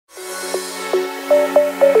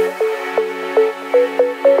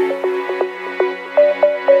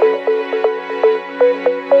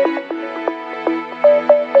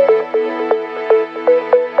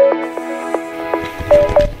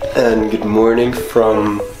morning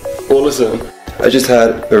from Ålesund. I just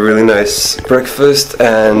had a really nice breakfast,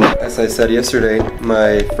 and as I said yesterday,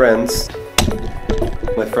 my friends,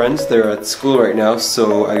 they're at school right now,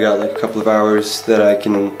 so I got like a couple of hours that I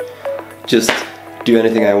can just do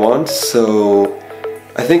anything I want. So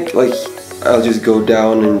I think like I'll just go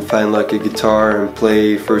down and find like a guitar and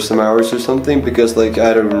play for some hours or something, because like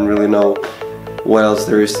I don't really know what else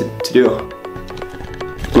there is to do.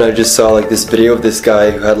 And I just saw like this video of this guy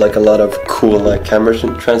who had like a lot of cool like camera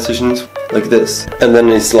transitions like this, and then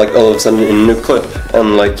it's like all of a sudden in a new clip,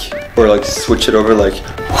 and like, or like switch it over like,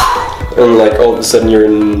 and like all of a sudden you're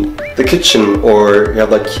in the kitchen, or you have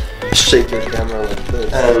like shake your camera like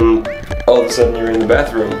this, and all of a sudden you're in the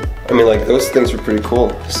bathroom. I mean, like, those things were pretty cool.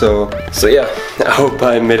 So yeah, I hope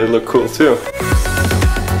I made it look cool too.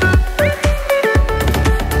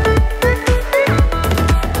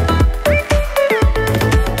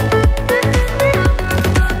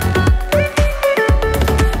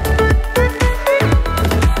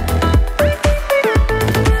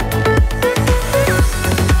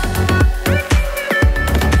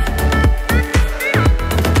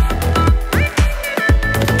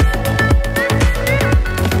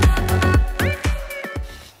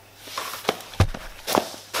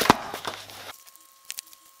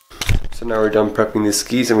 So now we're done prepping the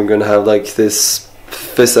skis, and we're gonna have like this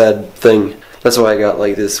phys ed thing. That's why I got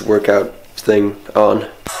like this workout thing on.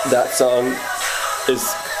 That song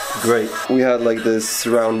is great. We had like this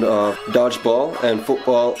round of dodgeball and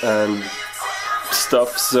football and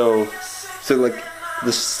stuff, so like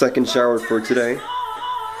the second shower for today.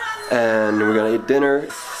 And we're gonna eat dinner.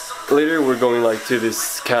 Later we're going like to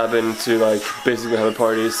this cabin to like basically have a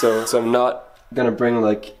party, so I'm not gonna bring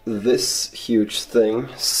like this huge thing,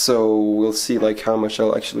 so we'll see like how much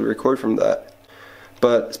I'll actually record from that.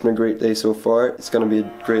 But it's been a great day so far. It's gonna be a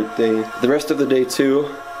great day the rest of the day too.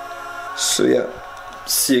 So yeah,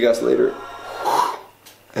 see you guys later.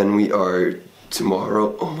 And we are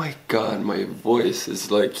tomorrow. Oh my god, my voice is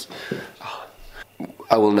like,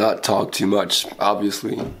 I will not talk too much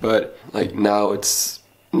obviously, but like now it's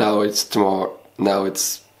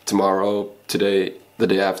tomorrow, today, the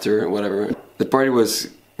day after, whatever. The party was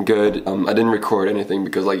good. I didn't record anything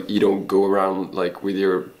because like you don't go around like with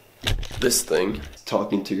this thing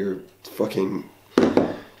talking to your fucking,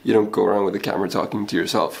 you don't go around with the camera talking to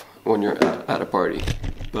yourself when you're at a party.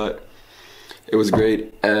 But it was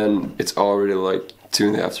great, and it's already like 2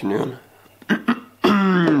 in the afternoon.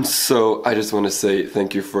 So I just want to say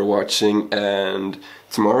thank you for watching, and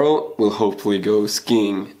tomorrow we'll hopefully go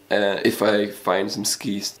skiing if I find some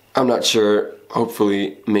skis. I'm not sure.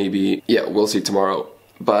 Hopefully, maybe. Yeah, we'll see tomorrow.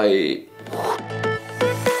 Bye.